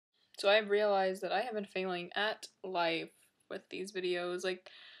So I've realized that I have been failing at life with these videos. Like,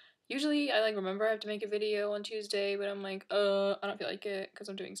 usually I remember I have to make a video on Tuesday, but I'm like, I don't feel like it because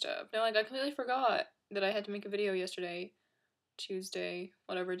I'm doing stuff. No, I completely forgot that I had to make a video yesterday, Tuesday,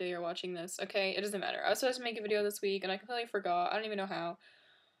 whatever day you're watching this. Okay, it doesn't matter. I was supposed to make a video this week and I completely forgot. I don't even know how.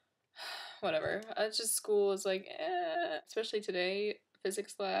 Whatever. It's just school is especially today,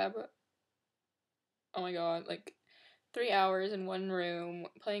 physics lab. Oh my god, 3 hours in one room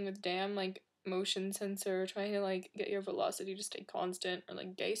playing with damn motion sensor, trying to get your velocity to stay constant or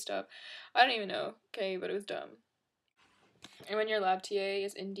gay stuff. I don't even know. Okay, but it was dumb. And when your lab TA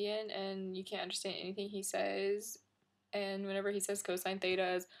is Indian and you can't understand anything he says, and whenever he says cosine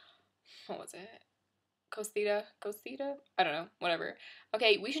theta is, what was it? Cos theta? Cos theta? I don't know. Whatever.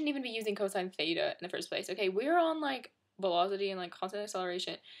 Okay, we shouldn't even be using cosine theta in the first place. Okay, we're on velocity and constant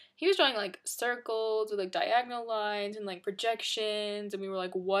acceleration. He was drawing circles with diagonal lines and projections, and we were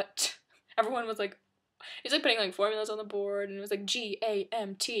like, what? Everyone was like, he's putting formulas on the board, and it was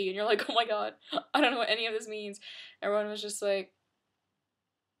GAMT, and you're like, oh my god, I don't know what any of this means. Everyone was just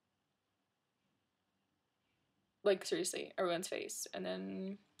seriously, everyone's face. And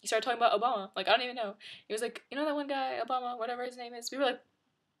then he started talking about Obama. I don't even know. He was like, you know that one guy, Obama, whatever his name is? We were like,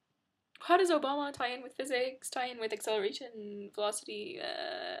 how does Obama tie in with physics, tie in with acceleration, velocity?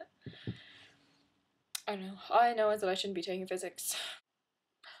 I don't know. All I know is that I shouldn't be taking physics.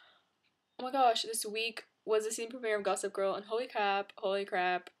 Oh my gosh, this week was the season premiere of Gossip Girl, and holy crap, all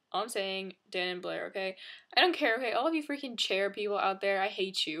I'm saying, Dan and Blair, okay? I don't care, okay? All of you freaking chair people out there, I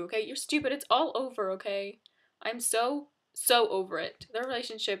hate you, okay? You're stupid. It's all over, okay? I'm so over it. Their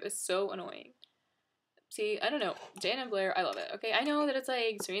relationship is so annoying. See, I don't know. Dan and Blair, I love it, okay? I know that it's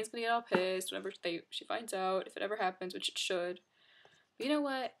Serena's gonna get all pissed whenever she finds out, if it ever happens, which it should. But you know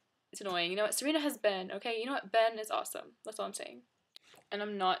what? It's annoying. You know what? Serena has Ben, okay? You know what? Ben is awesome. That's all I'm saying. And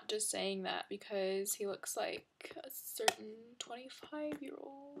I'm not just saying that because he looks like a certain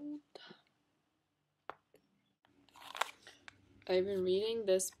 25-year-old. I've been reading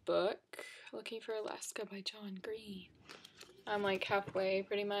this book, Looking for Alaska by John Green. I'm halfway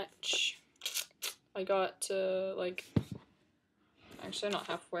pretty much. I got to actually not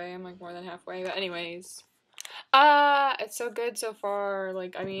halfway, I'm more than halfway, but anyways. It's so good so far.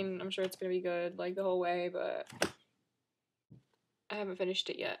 I mean, I'm sure it's gonna be good the whole way, but I haven't finished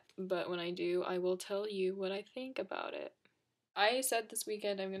it yet. But when I do, I will tell you what I think about it. I said this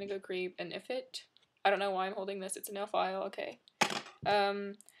weekend I'm gonna go creep, and I don't know why I'm holding this, it's a nail file, okay.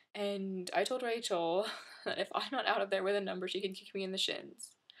 And I told Rachel that if I'm not out of there with a number, she can kick me in the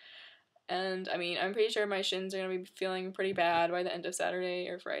shins. And, I mean, I'm pretty sure my shins are gonna be feeling pretty bad by the end of Saturday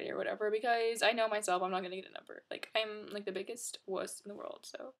or Friday or whatever, because I know myself, I'm not gonna get a number. I'm, the biggest wuss in the world,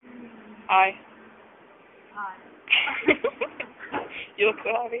 so. Hi. Hi. You look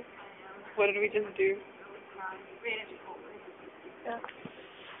so happy. What did we just do? Yeah.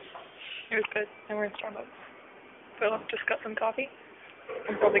 It was good. And we're in Starbucks. Phil just got some coffee.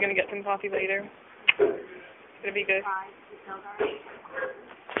 I'm probably gonna get some coffee later. It's gonna be good.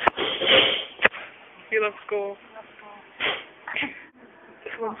 You love school.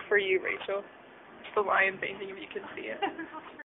 This one's for you, Rachel. It's the lion painting if you can see it.